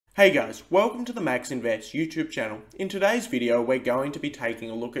Hey guys, welcome to the Max Invest YouTube channel. In today's video, we're going to be taking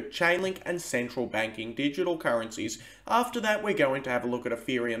a look at Chainlink and central banking digital currencies. After that, we're going to have a look at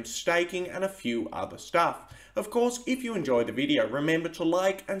Ethereum staking and a few other stuff. Of course, if you enjoyed the video, remember to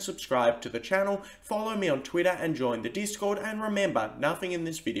like and subscribe to the channel, follow me on Twitter and join the Discord, and remember, nothing in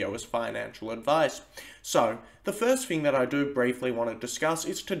this video is financial advice. So, the first thing that I do briefly want to discuss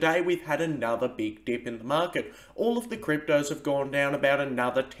is today we've had another big dip in the market. All of the cryptos have gone down about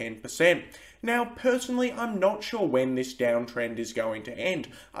another 10%. Now, personally, I'm not sure when this downtrend is going to end.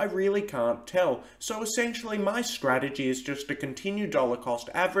 I really can't tell. So essentially, my strategy is just to continue dollar cost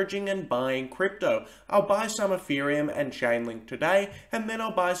averaging and buying crypto. I'll buy some Ethereum and Chainlink today, and then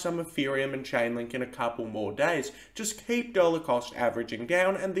I'll buy some Ethereum and Chainlink in a couple more days. Just keep dollar cost averaging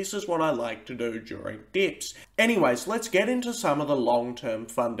down, and this is what I like to do during dips. Anyways, let's get into some of the long-term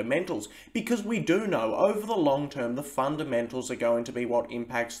fundamentals, because we do know over the long term the fundamentals are going to be what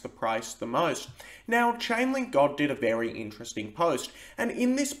impacts the price the most. Now, Chainlink God did a very interesting post, and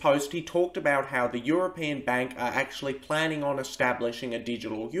in this post he talked about how the European Bank are actually planning on establishing a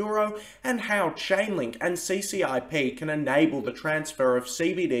digital euro, and how Chainlink and CCIP can enable the transfer of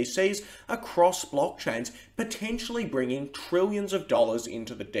CBDCs across blockchains, potentially bringing trillions of dollars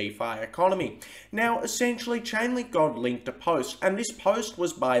into the DeFi economy. Now, essentially, Chainlink God linked a post, and this post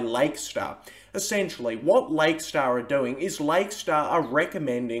was by Lakestar. Essentially, what Lakestar are doing is Lakestar are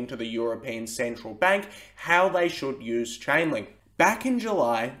recommending to the European Central Bank how they should use Chainlink. Back in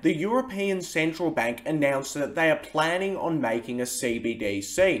July, the European Central Bank announced that they are planning on making a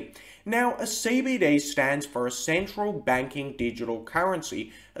CBDC. Now, a CBD stands for a central banking digital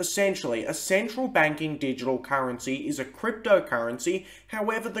currency. Essentially, a central banking digital currency is a cryptocurrency,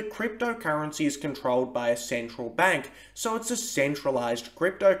 however the cryptocurrency is controlled by a central bank, so it's a centralized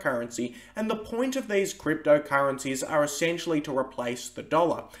cryptocurrency, and the point of these cryptocurrencies are essentially to replace the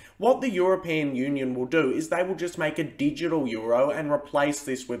dollar. What the European Union will do is they will just make a digital euro and replace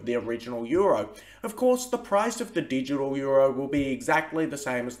this with the original euro. Of course, the price of the digital euro will be exactly the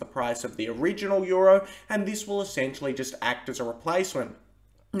same as the price of the original euro, and this will essentially just act as a replacement.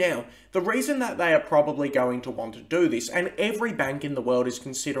 Now, the reason that they are probably going to want to do this, and every bank in the world is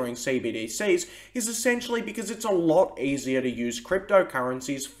considering CBDCs, is essentially because it's a lot easier to use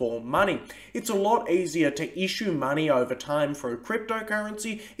cryptocurrencies for money. It's a lot easier to issue money over time through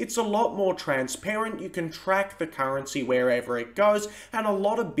cryptocurrency. It's a lot more transparent. You can track the currency wherever it goes, and a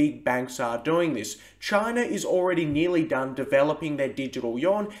lot of big banks are doing this. China is already nearly done developing their digital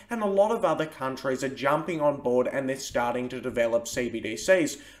yuan, and a lot of other countries are jumping on board and they're starting to develop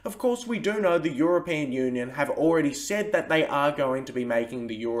CBDCs. Of course, we do know the European Union have already said that they are going to be making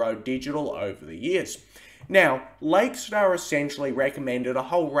the euro digital over the years. Now, Lakestar essentially recommended a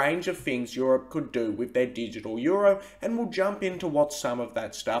whole range of things Europe could do with their digital euro, and we'll jump into what some of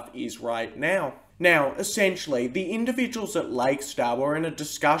that stuff is right now. Now, essentially, the individuals at Lakestar were in a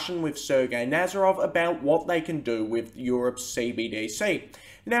discussion with Sergey Nazarov about what they can do with Europe's CBDC.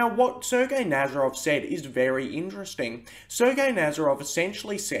 Now, what Sergey Nazarov said is very interesting. Sergey Nazarov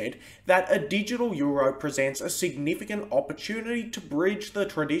essentially said that a digital euro presents a significant opportunity to bridge the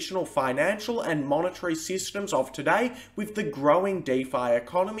traditional financial and monetary systems of today with the growing DeFi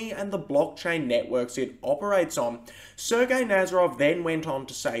economy and the blockchain networks it operates on. Sergey Nazarov then went on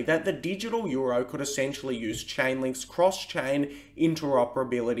to say that the digital euro could essentially use Chainlink's cross-chain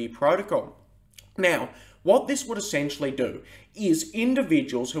interoperability protocol. Now, what this would essentially do is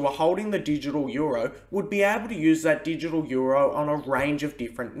individuals who are holding the digital euro would be able to use that digital euro on a range of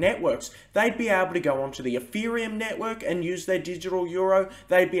different networks. They'd be able to go onto the Ethereum network and use their digital euro.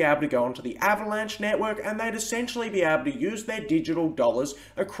 They'd be able to go onto the Avalanche network, and they'd essentially be able to use their digital dollars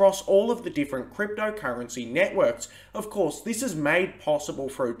across all of the different cryptocurrency networks. Of course, this is made possible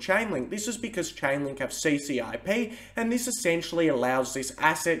through Chainlink. This is because Chainlink have CCIP, and this essentially allows this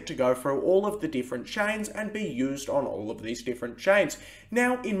asset to go through all of the different chains and be used on all of these different chains.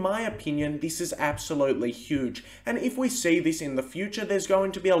 Now, in my opinion, this is absolutely huge, and if we see this in the future, there's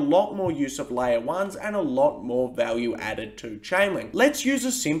going to be a lot more use of layer 1s and a lot more value added to Chainlink. Let's use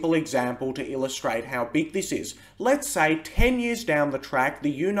a simple example to illustrate how big this is. Let's say 10 years down the track, the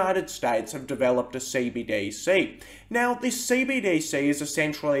United States have developed a CBDC. Now, this CBDC is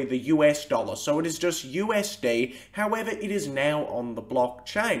essentially the US dollar, so it is just USD, however, it is now on the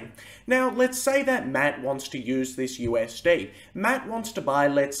blockchain. Now, let's say that Matt wants to use this USD. Matt wants to buy,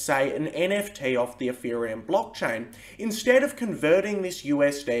 let's say, an NFT off the Ethereum blockchain. Instead of converting this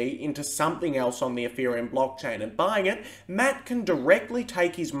USD into something else on the Ethereum blockchain and buying it, Matt can directly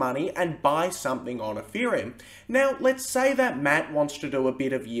take his money and buy something on Ethereum. Now, let's say that Matt wants to do a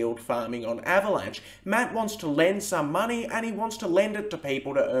bit of yield farming on Avalanche. Matt wants to lend some money and he wants to lend it to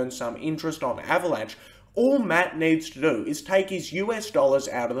people to earn some interest on Avalanche. All Matt needs to do is take his US dollars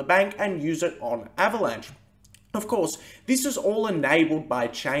out of the bank and use it on Avalanche. Of course, this is all enabled by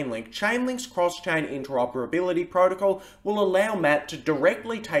Chainlink. Chainlink's cross-chain interoperability protocol will allow Matt to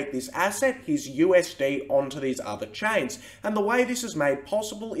directly take this asset, his USD, onto these other chains. And the way this is made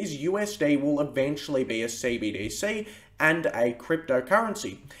possible is USD will eventually be a CBDC and a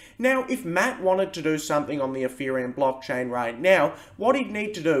cryptocurrency. Now, if Matt wanted to do something on the Ethereum blockchain right now, what he'd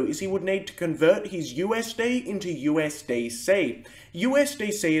need to do is he would need to convert his USD into USDC.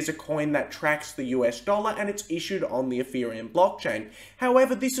 USDC is a coin that tracks the US dollar and it's issued on the Ethereum blockchain.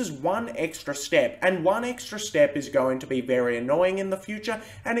 However, this is one extra step, and one extra step is going to be very annoying in the future,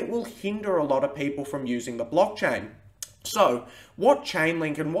 and it will hinder a lot of people from using the blockchain. So, what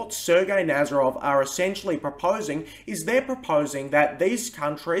Chainlink and what Sergey Nazarov are essentially proposing is they're proposing that these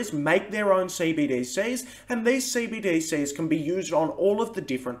countries make their own CBDCs, and these CBDCs can be used on all of the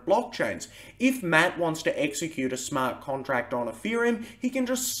different blockchains. If Matt wants to execute a smart contract on Ethereum, he can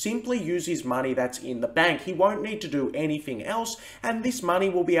just simply use his money that's in the bank. He won't need to do anything else, and this money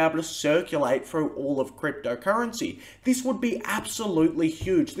will be able to circulate through all of cryptocurrency. This would be absolutely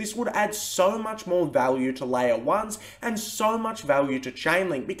huge. This would add so much more value to layer 1s and so much value to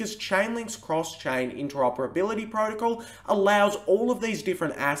Chainlink, because Chainlink's cross-chain interoperability protocol allows all of these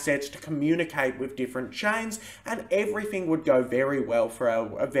different assets to communicate with different chains, and everything would go very well for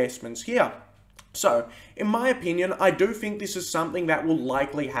our investments here. So, in my opinion, I do think this is something that will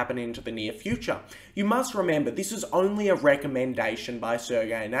likely happen into the near future. You must remember, this is only a recommendation by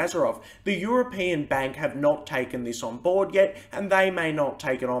Sergey Nazarov. The European Bank have not taken this on board yet, and they may not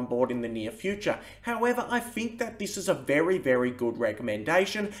take it on board in the near future. However, I think that this is a very, very good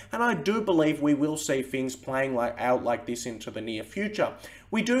recommendation, and I do believe we will see things playing out like this into the near future.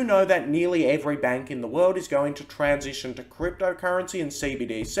 We do know that nearly every bank in the world is going to transition to cryptocurrency and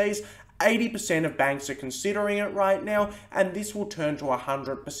CBDCs. 80% of banks are considering it right now, and this will turn to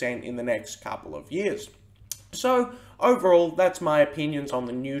 100% in the next couple of years. So, overall, that's my opinions on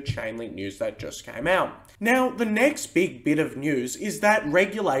the new Chainlink news that just came out. Now, the next big bit of news is that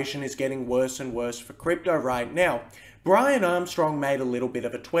regulation is getting worse and worse for crypto right now. Brian Armstrong made a little bit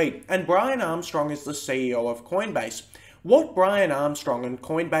of a tweet, and Brian Armstrong is the CEO of Coinbase. What Brian Armstrong and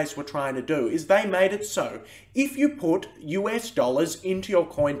Coinbase were trying to do is they made it so if you put US dollars into your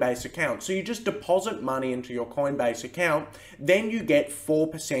Coinbase account, so you just deposit money into your Coinbase account, then you get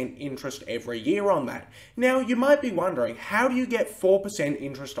 4% interest every year on that. Now, you might be wondering, how do you get 4%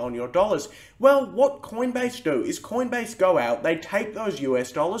 interest on your dollars? Well, what Coinbase do is Coinbase go out, they take those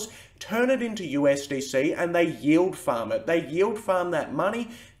US dollars, turn it into USDC, and they yield farm it. They yield farm that money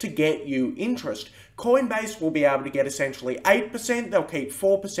to get you interest. Coinbase will be able to get essentially 8%, they'll keep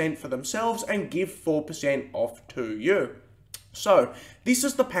 4% for themselves and give 4% off to you. So, this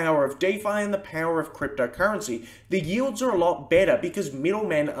is the power of DeFi and the power of cryptocurrency. The yields are a lot better because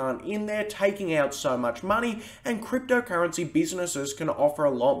middlemen aren't in there taking out so much money, and cryptocurrency businesses can offer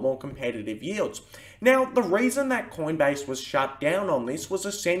a lot more competitive yields. Now, the reason that Coinbase was shut down on this was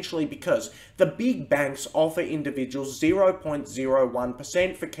essentially because the big banks offer individuals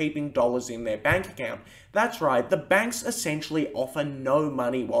 0.01% for keeping dollars in their bank account. That's right, the banks essentially offer no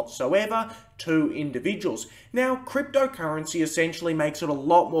money whatsoever to individuals. Now, cryptocurrency essentially makes it a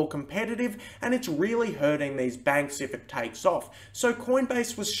lot more competitive, and it's really hurting these banks if it takes off. So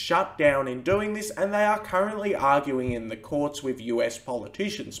Coinbase was shut down in doing this, and they are currently arguing in the courts with US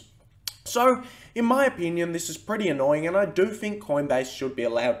politicians. So, in my opinion, this is pretty annoying, and I do think Coinbase should be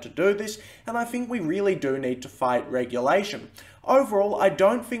allowed to do this, and I think we really do need to fight regulation. Overall, I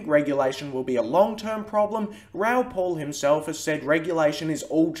don't think regulation will be a long-term problem. Raoul Pal himself has said regulation is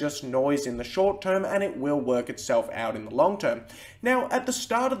all just noise in the short term, and it will work itself out in the long term. Now, at the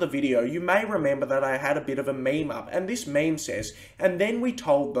start of the video, you may remember that I had a bit of a meme up, and this meme says, and then we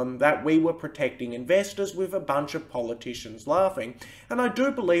told them that we were protecting investors, with a bunch of politicians laughing. And I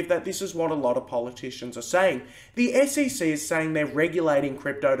do believe that this is what a lot of politicians are saying. The SEC is saying they're regulating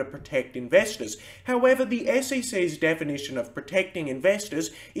crypto to protect investors. However, the SEC's definition of protecting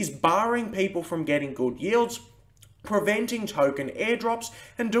investors is barring people from getting good yields, preventing token airdrops,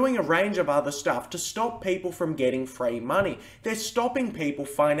 and doing a range of other stuff to stop people from getting free money. They're stopping people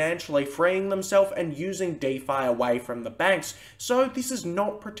financially freeing themselves and using DeFi away from the banks. So this is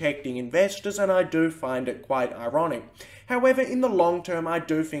not protecting investors, and I do find it quite ironic. However, in the long term, I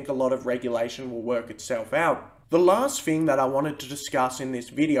do think a lot of regulation will work itself out. The last thing that I wanted to discuss in this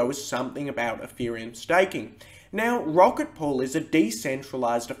video is something about Ethereum staking. Now, Rocketpool is a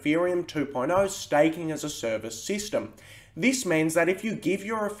decentralized Ethereum 2.0 staking as a service system. This means that if you give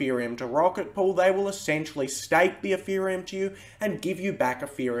your Ethereum to Rocketpool, they will essentially stake the Ethereum to you and give you back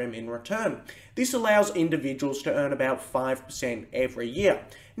Ethereum in return. This allows individuals to earn about 5% every year.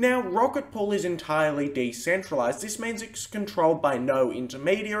 Now, Rocketpool is entirely decentralized. This means it's controlled by no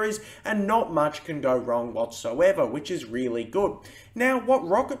intermediaries and not much can go wrong whatsoever, which is really good. Now, what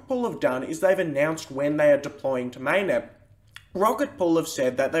Rocketpool have done is they've announced when they are deploying to mainnet. Rocketpool have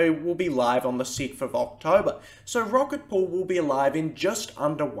said that they will be live on the 6th of October, so Rocketpool will be live in just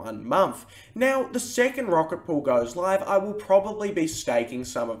under 1 month. Now, the second Rocketpool goes live, I will probably be staking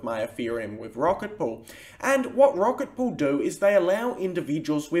some of my Ethereum with Rocketpool. And what Rocketpool do is they allow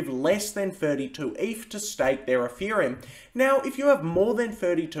individuals with less than 32 ETH to stake their Ethereum. Now, if you have more than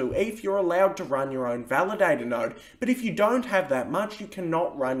 32 ETH, you're allowed to run your own validator node, but if you don't have that much, you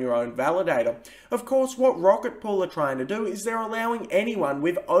cannot run your own validator. Of course, what Rocketpool are trying to do is they're allowing anyone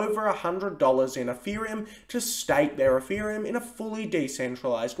with over $100 in Ethereum to stake their Ethereum in a fully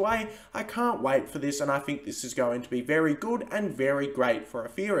decentralized way. I can't wait for this, and I think this is going to be very good and very great for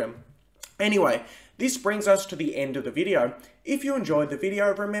Ethereum. Anyway, this brings us to the end of the video. If you enjoyed the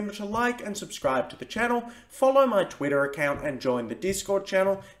video, remember to like and subscribe to the channel, follow my Twitter account and join the Discord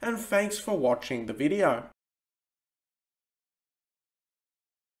channel, and thanks for watching the video.